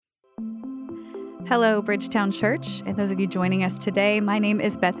Hello, Bridgetown Church, and those of you joining us today. My name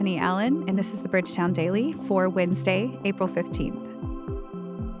is Bethany Allen, and this is the Bridgetown Daily for Wednesday, April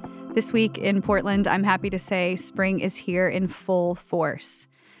 15th. This week in Portland, I'm happy to say spring is here in full force.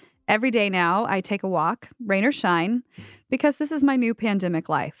 Every day now, I take a walk, rain or shine, because this is my new pandemic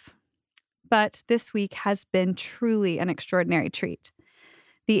life. But this week has been truly an extraordinary treat.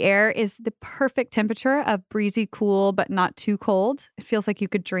 The air is the perfect temperature of breezy cool, but not too cold. It feels like you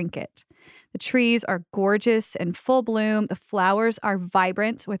could drink it. The trees are gorgeous and full bloom. The flowers are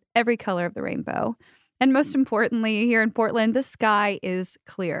vibrant with every color of the rainbow. And most importantly, here in Portland, the sky is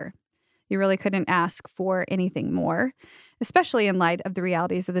clear. You really couldn't ask for anything more, especially in light of the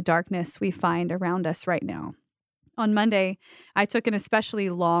realities of the darkness we find around us right now. On Monday, I took an especially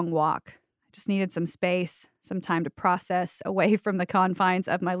long walk. I just needed some space, some time to process away from the confines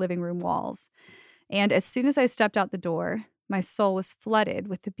of my living room walls. And as soon as I stepped out the door, my soul was flooded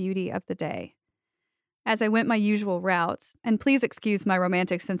with the beauty of the day. As I went my usual route, and please excuse my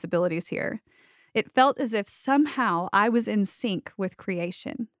romantic sensibilities here, it felt as if somehow I was in sync with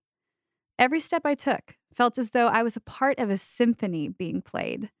creation. Every step I took felt as though I was a part of a symphony being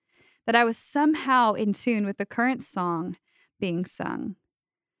played, that I was somehow in tune with the current song being sung.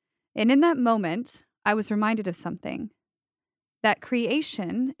 And in that moment, I was reminded of something. That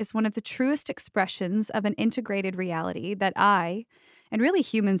creation is one of the truest expressions of an integrated reality that I, and really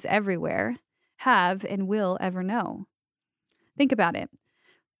humans everywhere, have and will ever know. Think about it.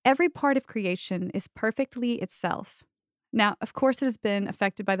 Every part of creation is perfectly itself. Now, of course, it has been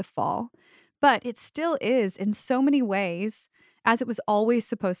affected by the fall, but it still is in so many ways as it was always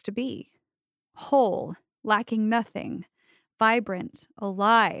supposed to be. Whole, lacking nothing, vibrant,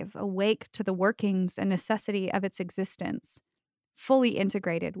 alive, awake to the workings and necessity of its existence, fully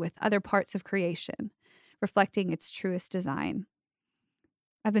integrated with other parts of creation, reflecting its truest design.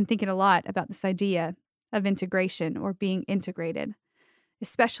 I've been thinking a lot about this idea of integration or being integrated,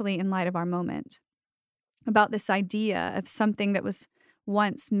 especially in light of our moment. About this idea of something that was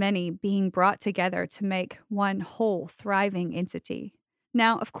once many being brought together to make one whole, thriving entity.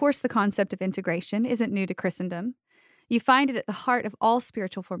 Now, of course, the concept of integration isn't new to Christendom. You find it at the heart of all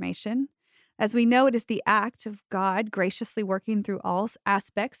spiritual formation. As we know, it is the act of God graciously working through all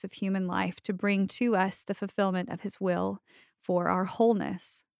aspects of human life to bring to us the fulfillment of His will for our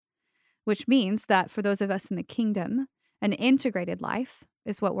wholeness, which means that for those of us in the kingdom, an integrated life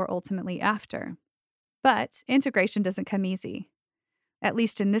is what we're ultimately after. But integration doesn't come easy, at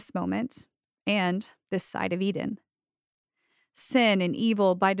least in this moment and this side of Eden. Sin and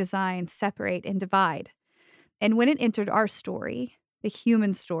evil by design separate and divide. And when it entered our story, the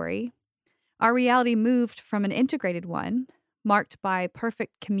human story, our reality moved from an integrated one, marked by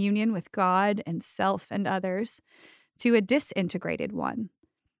perfect communion with God and self and others, to a disintegrated one,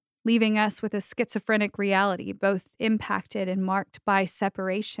 leaving us with a schizophrenic reality, both impacted and marked by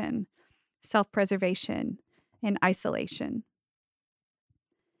separation, self-preservation, and isolation.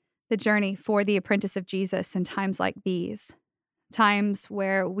 The journey for the apprentice of Jesus in times like these, times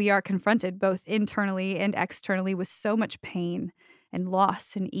where we are confronted both internally and externally with so much pain and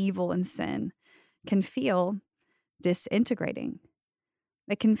loss and evil and sin, can feel disintegrating.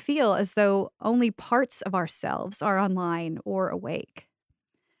 It can feel as though only parts of ourselves are online or awake,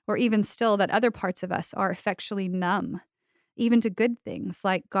 or even still that other parts of us are effectually numb, even to good things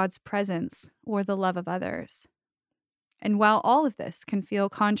like God's presence or the love of others. And while all of this can feel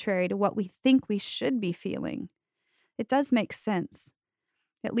contrary to what we think we should be feeling, it does make sense,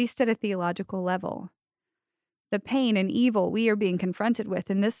 at least at a theological level. The pain and evil we are being confronted with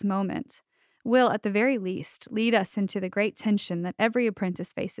in this moment will, at the very least, lead us into the great tension that every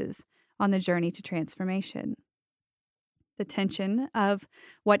apprentice faces on the journey to transformation. The tension of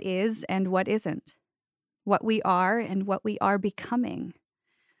what is and what isn't, what we are and what we are becoming,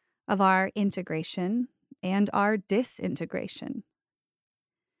 of our integration and our disintegration.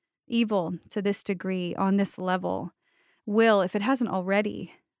 Evil, to this degree, on this level, will, if it hasn't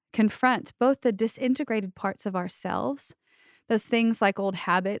already, confront both the disintegrated parts of ourselves, those things like old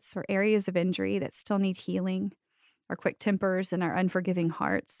habits or areas of injury that still need healing, our quick tempers and our unforgiving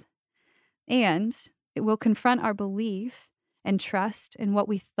hearts, and it will confront our belief and trust in what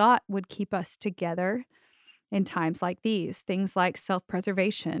we thought would keep us together in times like these, things like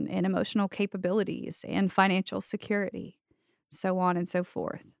self-preservation and emotional capabilities and financial security, so on and so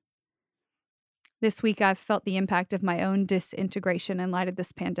forth. This week, I've felt the impact of my own disintegration in light of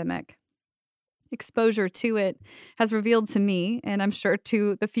this pandemic. Exposure to it has revealed to me, and I'm sure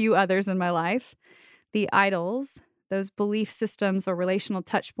to the few others in my life, the idols, those belief systems or relational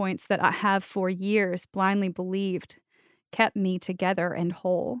touch points that I have for years blindly believed kept me together and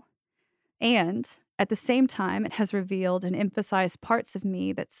whole, And at the same time, it has revealed and emphasized parts of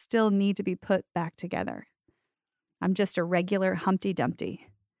me that still need to be put back together. I'm just a regular Humpty Dumpty.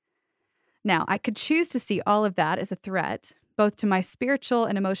 Now, I could choose to see all of that as a threat, both to my spiritual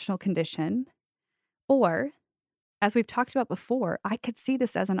and emotional condition, or, as we've talked about before, I could see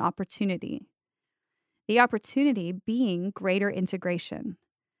this as an opportunity. The opportunity being greater integration,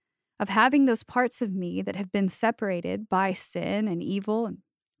 of having those parts of me that have been separated by sin and evil and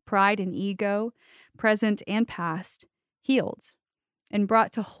pride and ego, present and past, healed and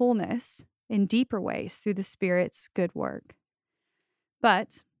brought to wholeness in deeper ways through the Spirit's good work.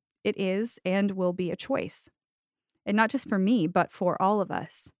 But it is and will be a choice. And not just for me, but for all of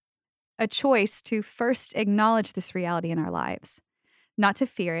us. A choice to first acknowledge this reality in our lives, not to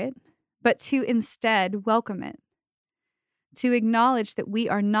fear it, but to instead welcome it. To acknowledge that we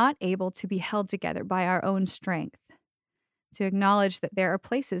are not able to be held together by our own strength. To acknowledge that there are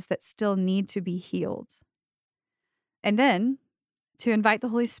places that still need to be healed. And then to invite the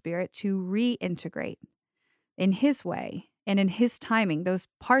Holy Spirit to reintegrate in His way and in His timing those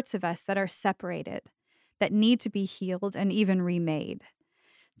parts of us that are separated, that need to be healed and even remade.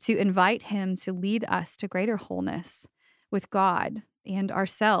 To invite Him to lead us to greater wholeness with God and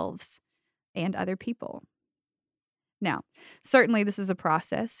ourselves and other people. Now, certainly this is a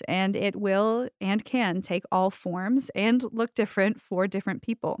process, and it will and can take all forms and look different for different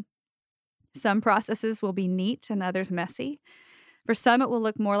people. Some processes will be neat and others messy. For some, it will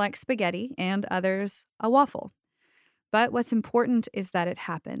look more like spaghetti and others a waffle. But what's important is that it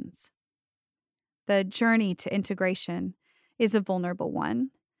happens. The journey to integration is a vulnerable one,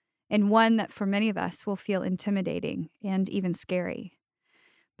 and one that for many of us will feel intimidating and even scary.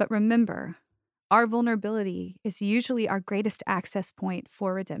 But remember, our vulnerability is usually our greatest access point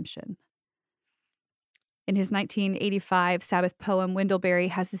for redemption. In his 1985 Sabbath poem, Wendell Berry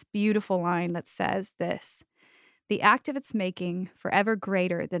has this beautiful line that says this: "The act of its making forever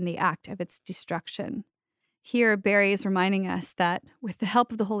greater than the act of its destruction." Here, Berry is reminding us that with the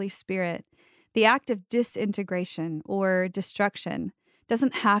help of the Holy Spirit, the act of disintegration or destruction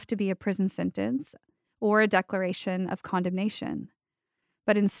doesn't have to be a prison sentence or a declaration of condemnation.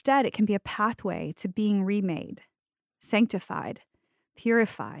 But instead, it can be a pathway to being remade, sanctified,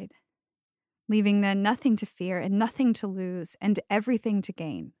 purified, leaving then nothing to fear and nothing to lose and everything to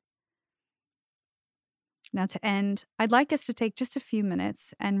gain. Now, to end, I'd like us to take just a few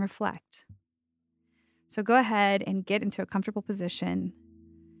minutes and reflect. So go ahead and get into a comfortable position,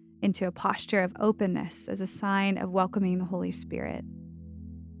 into a posture of openness as a sign of welcoming the Holy Spirit.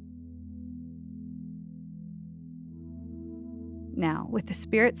 Now, with the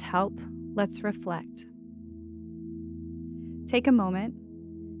Spirit's help, let's reflect. Take a moment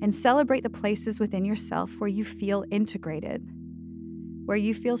and celebrate the places within yourself where you feel integrated, where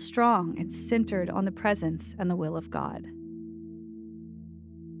you feel strong and centered on the presence and the will of God.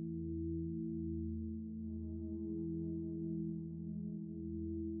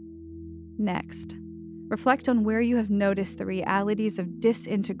 Next, reflect on where you have noticed the realities of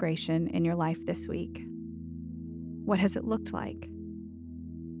disintegration in your life this week. What has it looked like?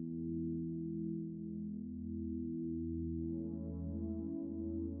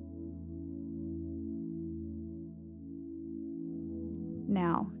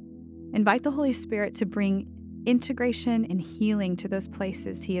 Now, invite the Holy Spirit to bring integration and healing to those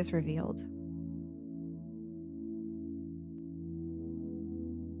places He has revealed.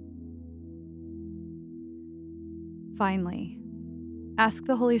 Finally, ask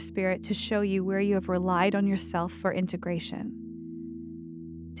the Holy Spirit to show you where you have relied on yourself for integration.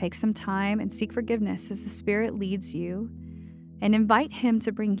 Take some time and seek forgiveness as the Spirit leads you, and invite Him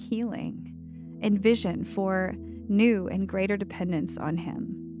to bring healing and vision for new and greater dependence on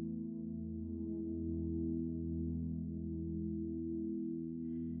Him.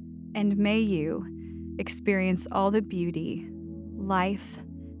 And may you experience all the beauty, life,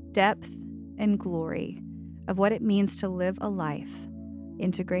 depth, and glory of what it means to live a life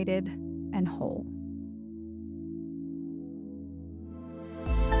integrated and whole.